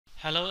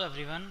Hello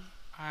everyone,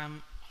 I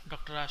am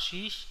Dr.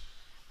 Ashish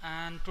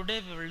and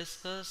today we will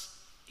discuss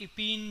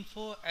Epi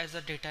Info as a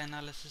data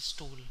analysis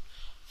tool.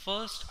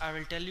 First, I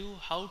will tell you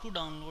how to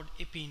download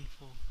Epi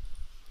Info.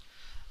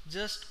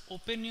 Just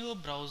open your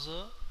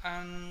browser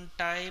and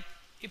type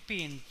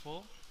Epi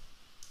Info.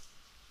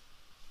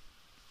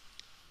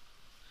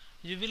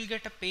 You will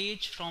get a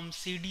page from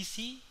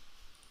CDC.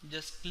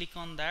 Just click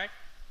on that.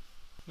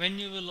 When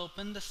you will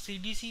open the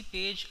CDC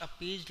page, a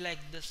page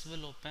like this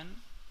will open.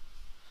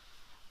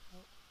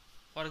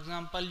 For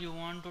example, you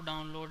want to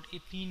download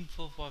Epi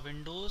Info for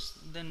Windows,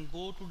 then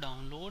go to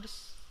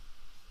downloads.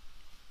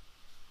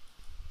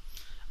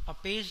 A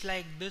page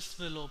like this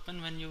will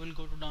open when you will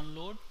go to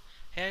download.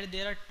 Here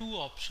there are two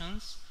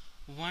options,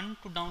 one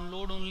to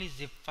download only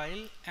zip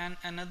file and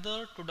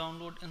another to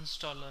download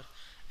installer.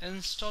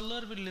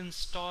 Installer will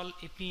install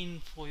Epi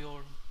Info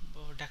your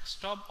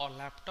desktop or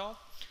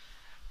laptop.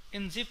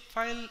 In zip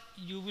file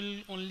you will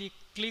only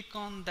click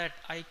on that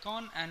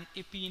icon and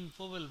Epi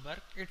Info will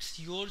work. It's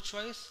your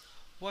choice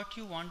what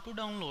you want to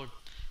download.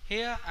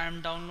 Here I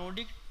am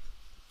downloading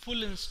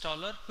full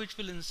installer which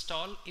will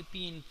install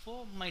Epi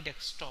Info my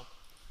desktop.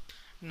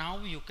 Now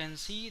you can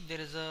see there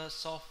is a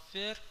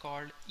software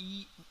called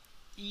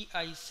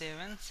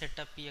EI7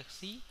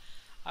 setup.exe.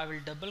 I will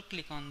double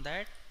click on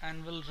that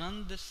and will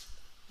run this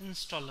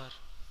installer.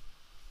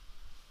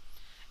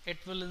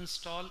 It will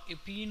install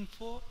Epi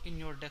Info in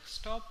your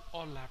desktop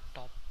or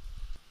laptop.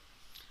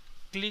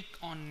 Click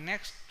on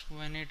next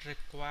when it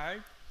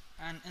required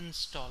and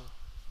install.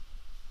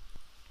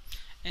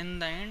 In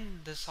the end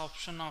this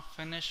option of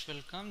finish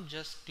will come.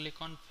 Just click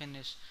on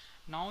finish.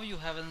 Now you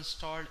have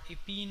installed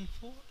Epi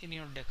Info in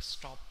your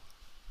desktop.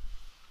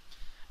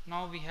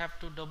 Now we have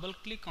to double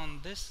click on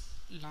this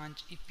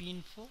launch Epi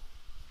Info.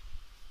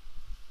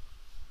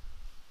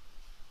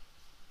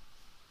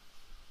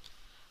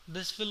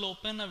 This will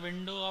open a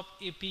window of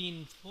Epi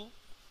Info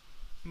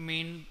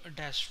main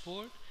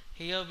dashboard.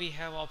 Here we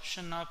have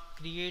option of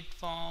create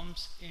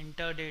forms,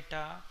 enter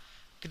data,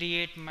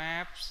 create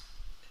maps,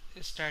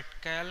 stat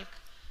calc,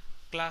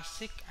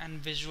 classic and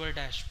visual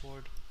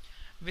dashboard.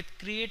 With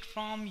create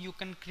form you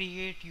can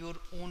create your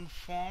own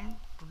form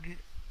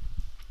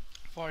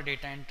for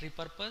data entry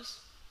purpose.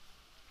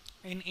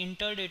 In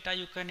enter data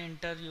you can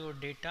enter your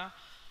data.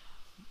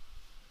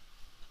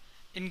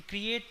 In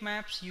create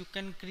maps you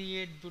can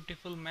create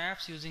beautiful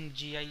maps using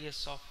GIS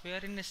software.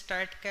 In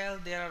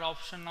StatCal there are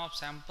option of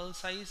sample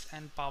size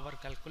and power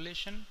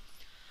calculation.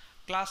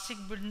 Classic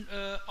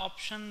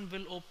option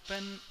will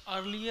open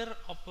earlier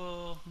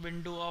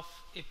window of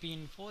Epi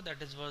Info,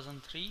 that is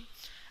version 3,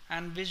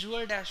 and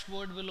visual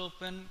dashboard will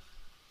open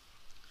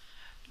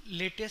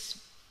latest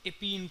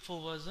Epi Info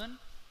version.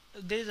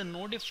 There is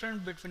no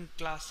difference between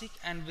classic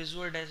and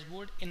visual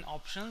dashboard in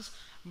options,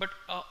 but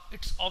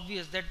it's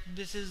obvious that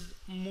this is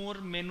more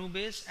menu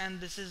based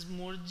and this is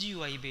more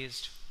GUI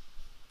based.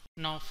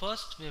 Now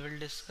first we will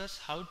discuss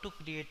how to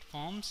create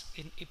forms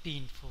in Epi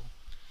Info.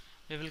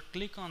 We will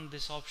click on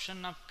this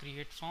option of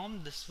create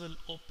form. This will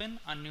open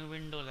a new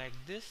window like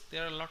this.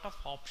 There are a lot of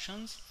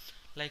options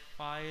like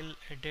file,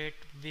 edit,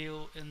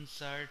 view,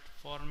 insert,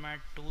 format,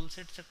 tools,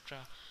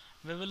 etc.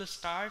 We will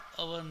start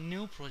our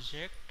new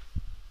project.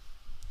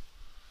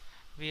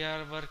 We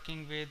are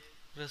working with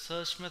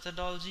research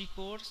methodology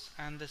course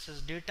and this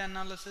is data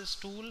analysis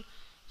tool,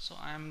 so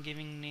I am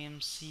giving name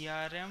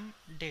CRM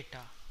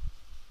data,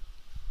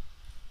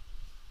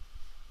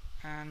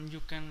 and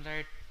you can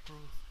write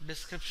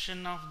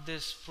description of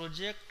this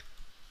project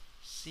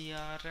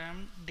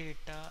CRM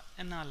data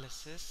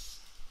analysis,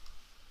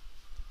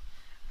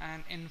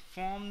 and in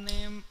form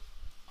name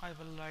I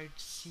will write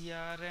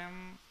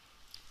CRM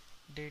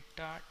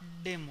data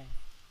demo.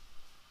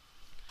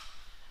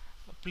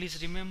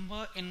 Please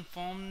remember in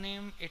form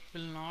name it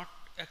will not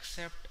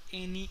accept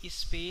any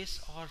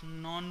space or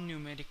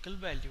non-numerical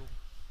value.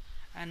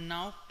 And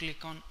now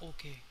click on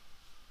OK.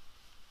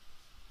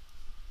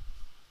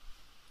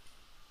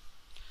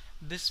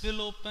 This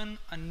will open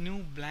a new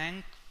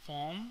blank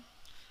form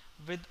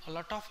with a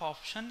lot of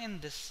option in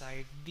this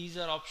side. These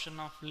are option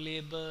of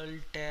label,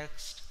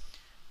 text,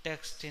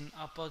 text in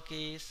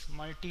uppercase,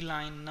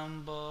 multi-line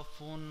number,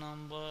 phone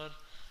number,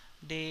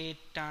 date,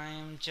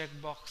 time,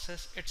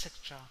 checkboxes,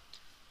 etc.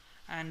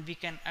 And we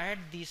can add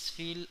these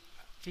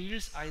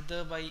fields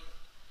either by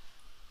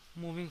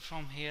moving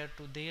from here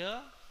to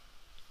there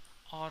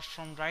or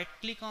from right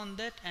click on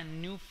that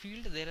and new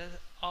field. There is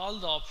all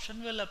the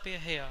option will appear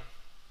here.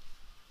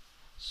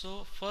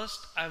 So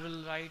first I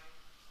will write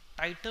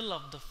title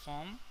of the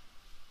form.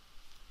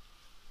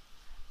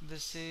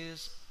 This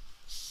is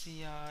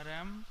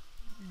CRM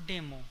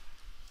demo.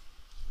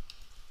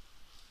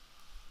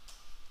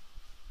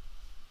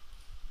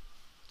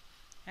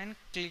 And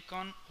click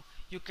on.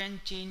 You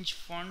can change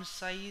font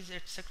size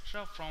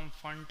etc. from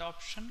font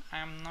option. I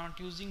am not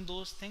using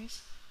those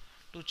things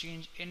to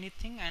change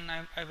anything, and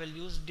I will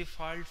use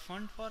default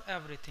font for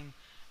everything.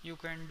 You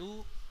can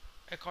do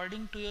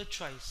according to your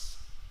choice.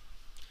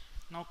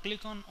 Now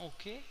click on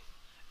OK.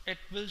 It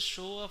will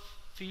show a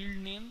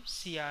field name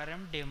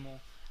CRM demo.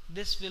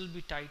 This will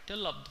be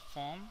title of the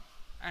form.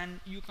 and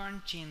you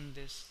can't change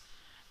this.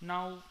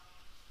 Now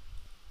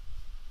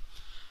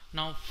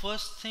now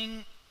first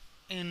thing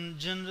in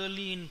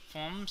generally in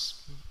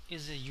forms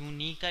is a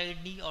unique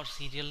ID or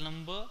serial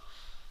number.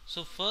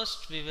 So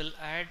first we will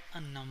add a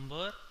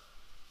number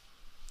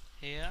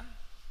here.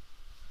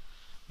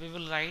 We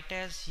will write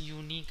as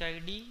unique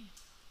ID.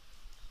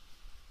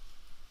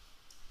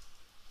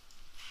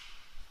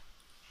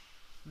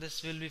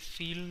 This will be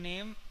field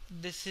name.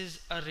 This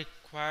is a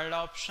required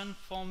option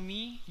for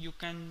me. You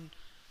can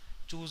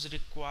choose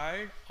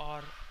required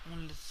or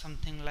only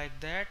something like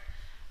that.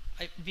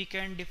 We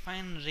can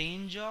define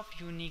range of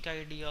unique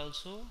ID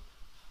also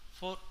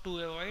for to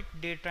avoid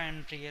data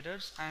entry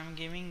errors. I am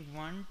giving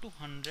 1 to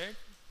 100,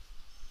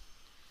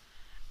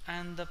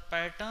 and the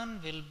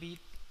pattern will be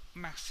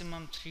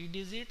maximum 3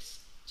 digits.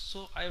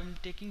 So I am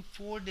taking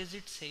 4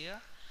 digits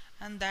here,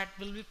 and that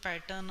will be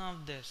pattern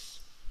of this.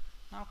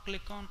 Now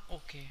click on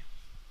OK.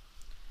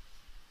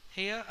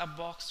 Here a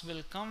box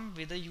will come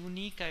with a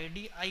unique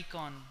ID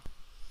icon.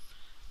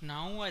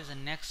 Now as a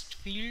next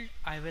field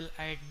I will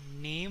add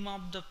name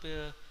of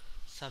the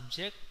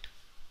subject.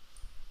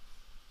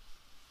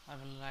 I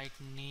will write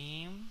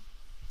name.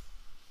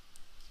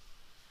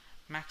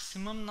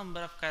 Maximum number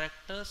of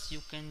characters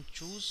you can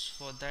choose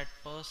for that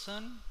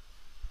person.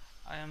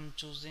 I am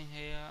choosing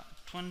here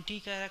 20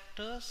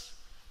 characters,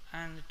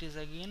 and it is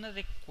again a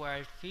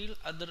required field.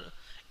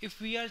 If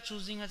we are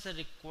choosing as a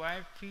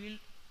required field,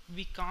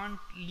 we can't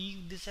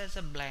leave this as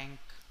a blank.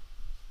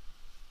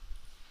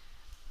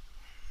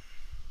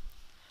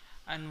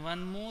 And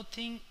one more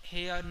thing,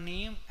 here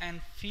name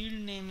and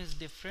field name is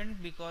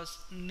different because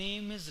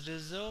name is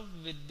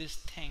reserved with this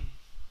thing.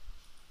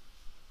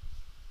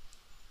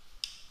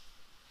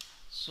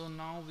 So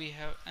now we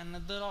have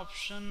another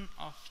option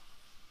of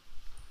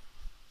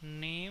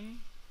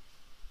name.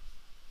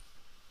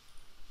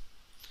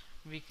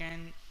 We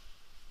can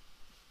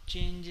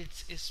change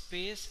its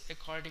space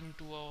according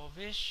to our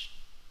wish.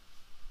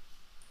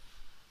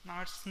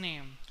 Now it's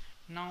name.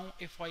 Now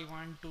if I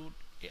want to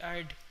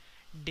add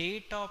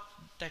date of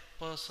that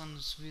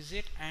person's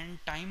visit and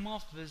time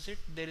of visit,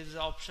 there is an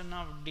option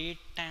of date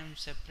time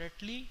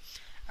separately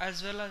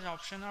as well as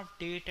option of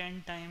date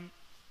and time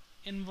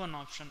in one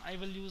option. I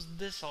will use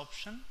this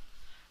option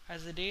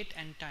as a date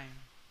and time.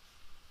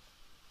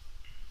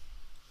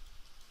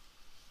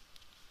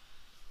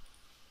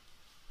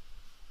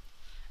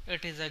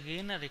 It is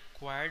again a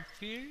required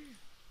field.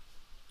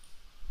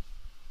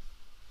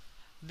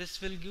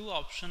 This will give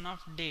option of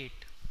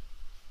date.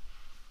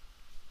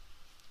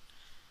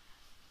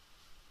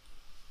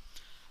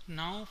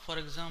 Now for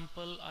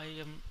example, I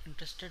am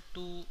interested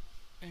to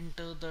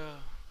enter the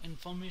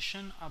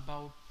information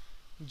about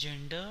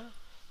gender,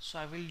 so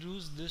I will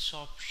use this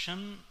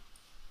option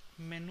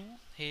menu.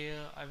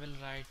 Here I will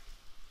write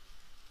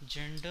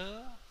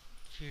gender,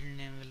 field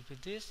name will be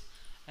this,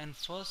 and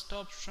first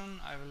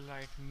option I will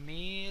write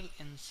male,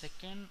 in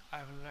second I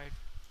will write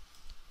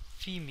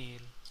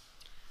female,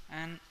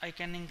 and I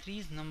can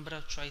increase number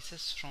of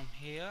choices from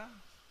here.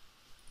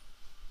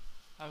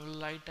 I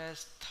will write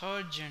as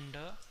third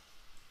gender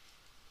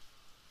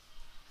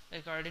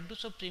according to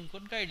Supreme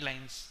Court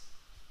guidelines.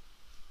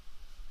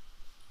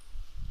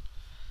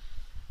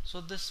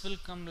 So this will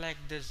come like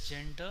this: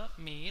 gender,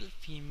 male,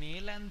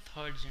 female, and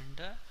third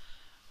gender.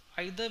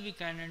 Either we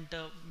can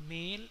enter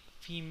male,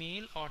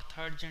 female, or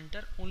third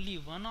gender. Only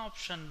one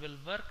option will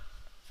work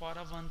for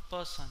a one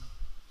person.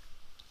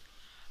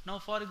 Now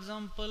for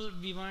example,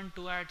 we want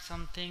to add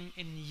something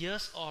in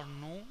yes or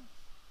no.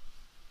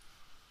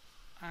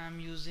 I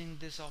am using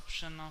this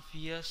option of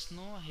yes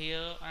no.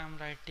 Here I am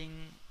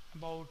writing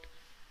about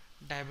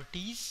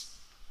diabetes.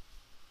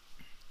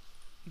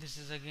 This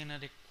is again a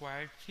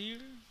required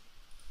field.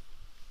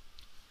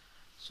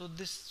 So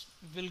this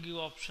will give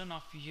option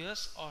of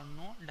yes or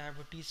no,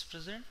 diabetes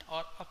present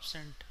or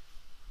absent.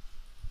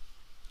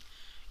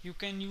 You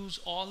can use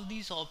all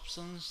these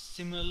options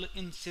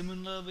in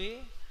similar way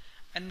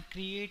and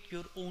create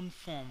your own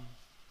form.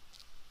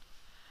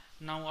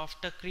 Now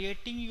after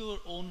creating your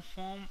own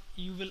form,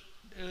 you will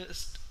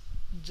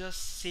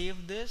just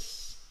save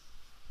this.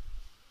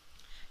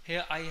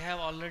 Here I have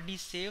already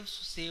saved,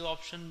 so save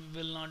option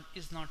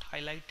is not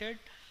highlighted.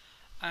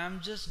 I am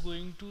just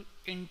going to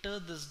enter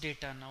this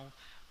data now.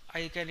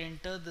 I can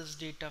enter this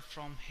data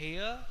from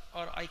here,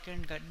 or I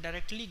can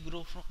directly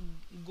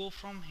go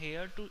from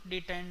here to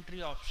data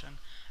entry option.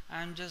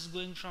 I am just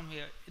going from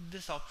here,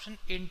 this option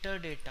enter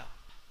data.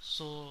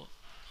 So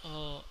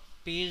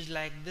page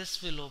like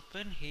this will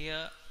open.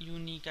 Here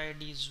unique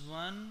ID is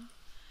 1,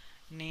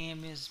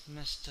 name is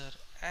Mr.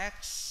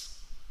 X.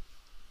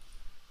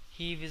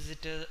 He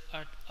visited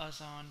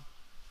us on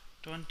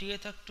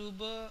 20th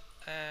October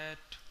at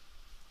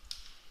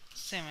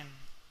 7.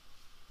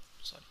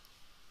 Sorry.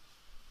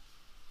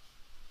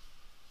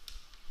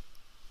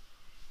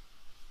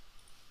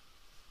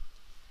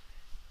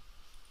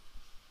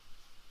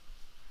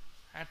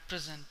 At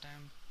present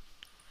time.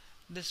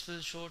 This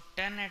will show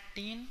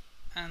 10:18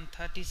 and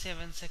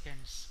 37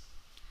 seconds.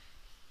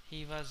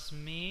 He was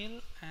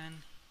male and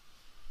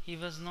he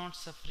was not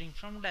suffering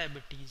from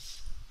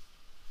diabetes.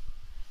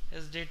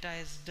 As data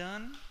is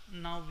done,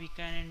 now we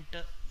can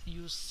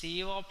use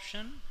save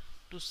option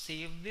to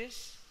save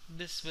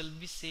this will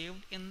be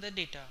saved in the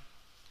data.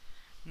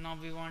 Now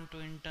we want to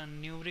enter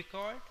new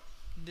record.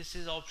 This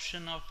is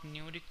option of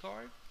new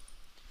record.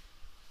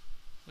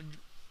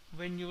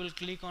 When you will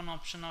click on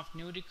option of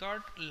new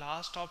record,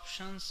 last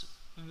options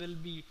will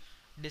be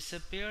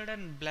disappeared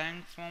and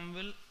blank form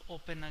will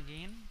open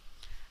again.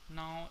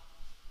 Now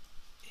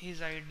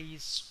his ID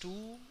is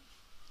 2,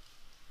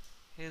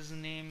 his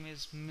name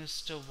is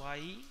Mr.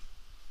 Y,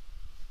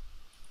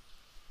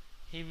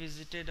 he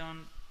visited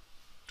on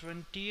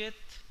 20th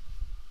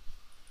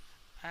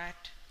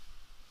at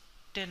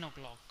 10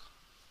 o'clock.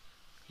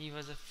 He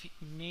was a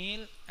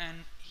male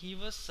and he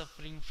was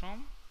suffering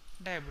from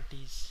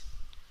diabetes.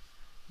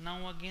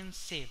 Now again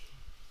save.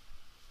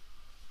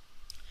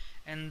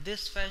 In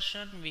this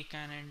fashion we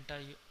can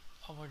enter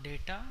our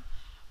data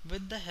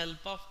with the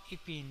help of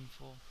Epi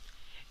Info.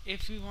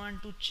 If we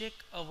want to check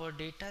our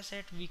data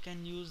set, we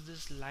can use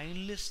this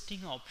line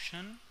listing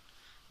option.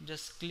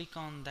 Just click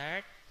on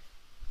that.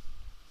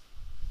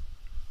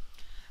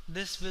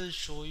 This will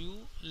show you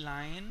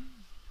line,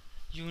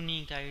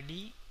 unique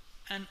ID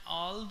and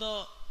all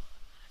the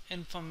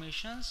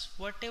informations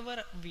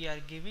whatever we are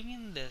giving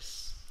in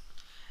this.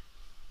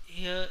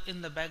 Here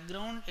in the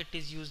background it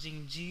is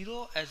using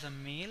 0 as a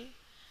male,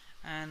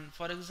 and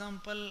for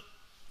example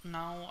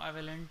now I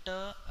will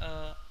enter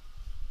a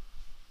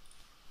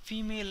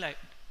female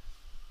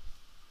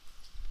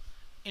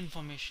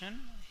information.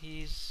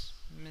 He is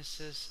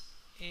Mrs.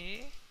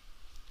 A,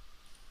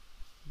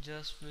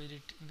 just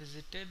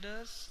visited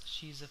us.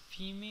 She is a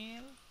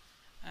female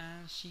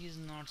and she is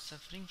not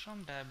suffering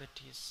from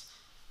diabetes.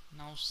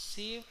 Now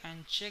save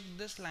and check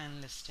this line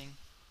listing.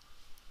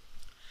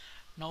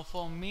 Now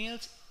for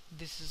males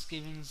this is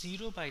giving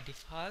 0 by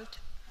default,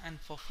 and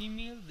for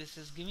female this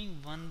is giving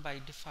 1 by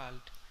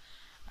default,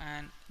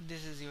 and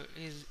this is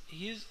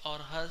his or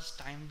her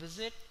time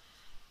visit,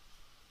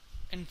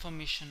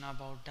 information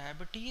about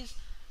diabetes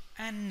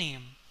and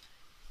name.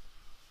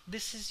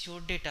 This is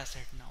your data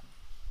set. Now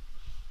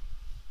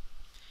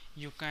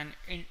you can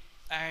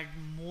add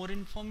more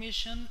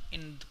information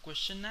in the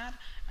questionnaire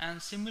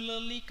and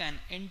similarly can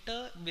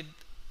enter with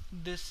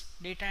this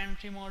data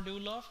entry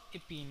module of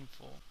Epi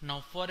Info.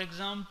 Now for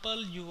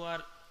example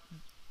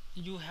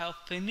you have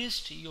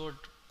finished your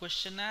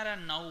questionnaire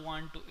and now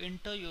want to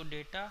enter your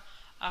data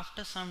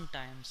after some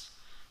times.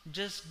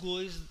 Just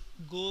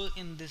go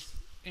in this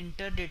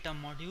enter data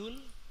module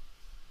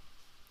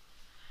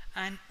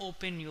and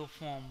open your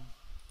form.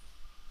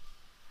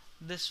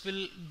 This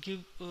will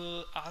give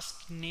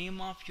ask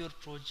name of your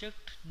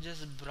project.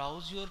 Just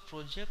browse your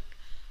project.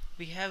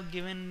 We have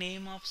given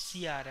name of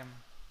CRM.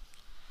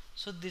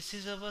 So this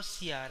is our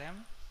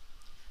CRM.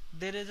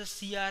 There is a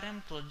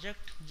CRM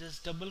project.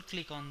 Just double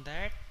click on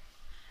that,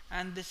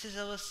 and this is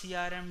our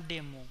CRM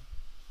demo.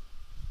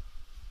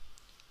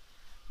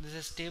 This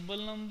is table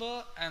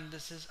number and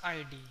this is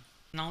ID.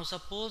 Now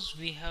suppose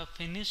we have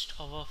finished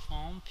our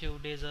form few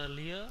days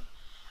earlier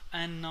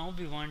and now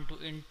we want to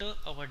enter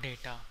our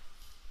data.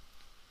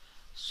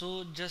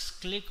 So just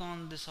click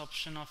on this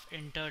option of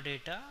enter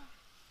data.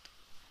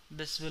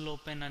 This will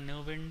open a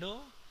new window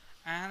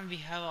and we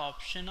have an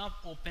option of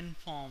open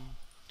form.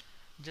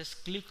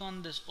 Just click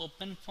on this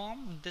open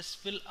form.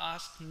 This will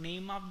ask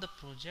name of the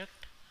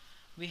project.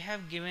 We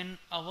have given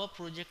our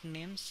project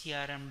name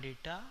CRM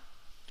data.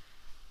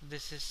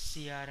 This is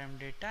CRM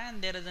data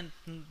and there is a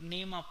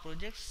name of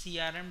project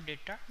CRM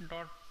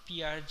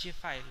data.prg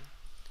file.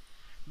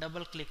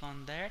 Double click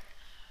on that.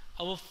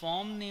 Our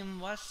form name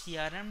was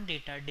CRM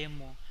data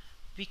demo.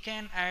 We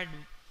can add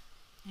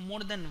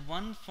more than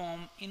one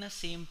form in a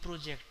same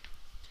project.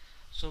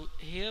 So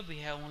here we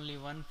have only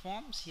one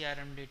form,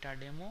 CRM data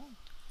demo.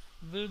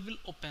 We will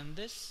open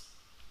this.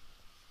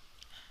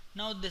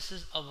 Now this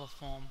is our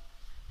form.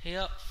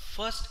 Here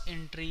first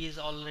entry is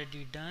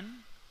already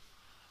done.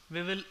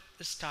 We will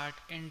start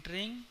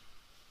entering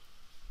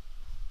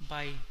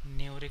by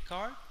new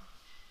record.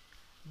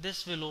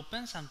 This will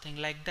open something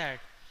like that.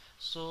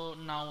 So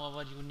now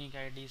our unique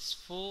ID is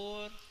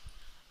 4,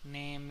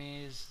 name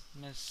is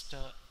Mr.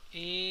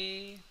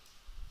 A,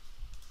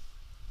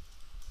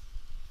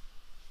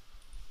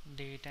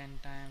 date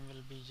and time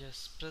will be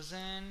just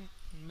present,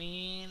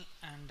 male,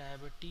 and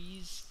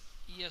diabetes,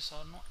 yes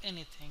or no,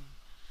 anything,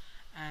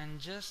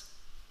 and just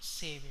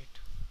save it.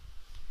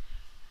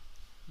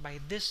 By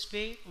this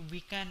way we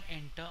can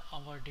enter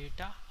our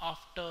data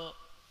after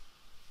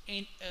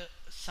in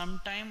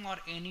sometime or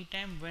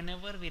anytime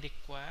whenever we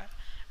require,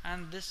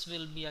 and this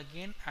will be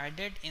again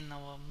added in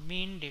our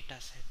main data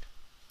set.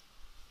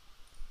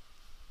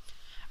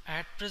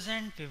 At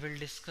present we will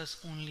discuss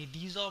only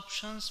these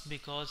options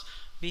because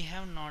we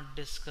have not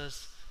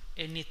discussed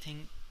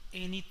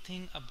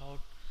anything about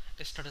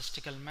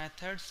statistical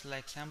methods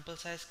like sample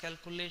size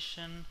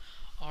calculation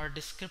or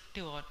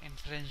descriptive or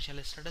inferential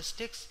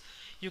statistics.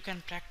 You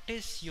can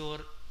practice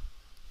your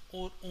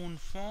own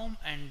form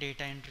and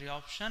data entry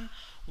option.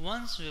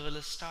 Once we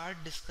will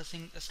start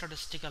discussing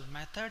statistical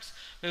methods,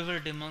 we will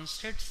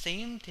demonstrate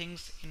same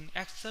things in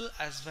Excel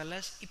as well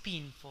as Epi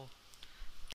Info.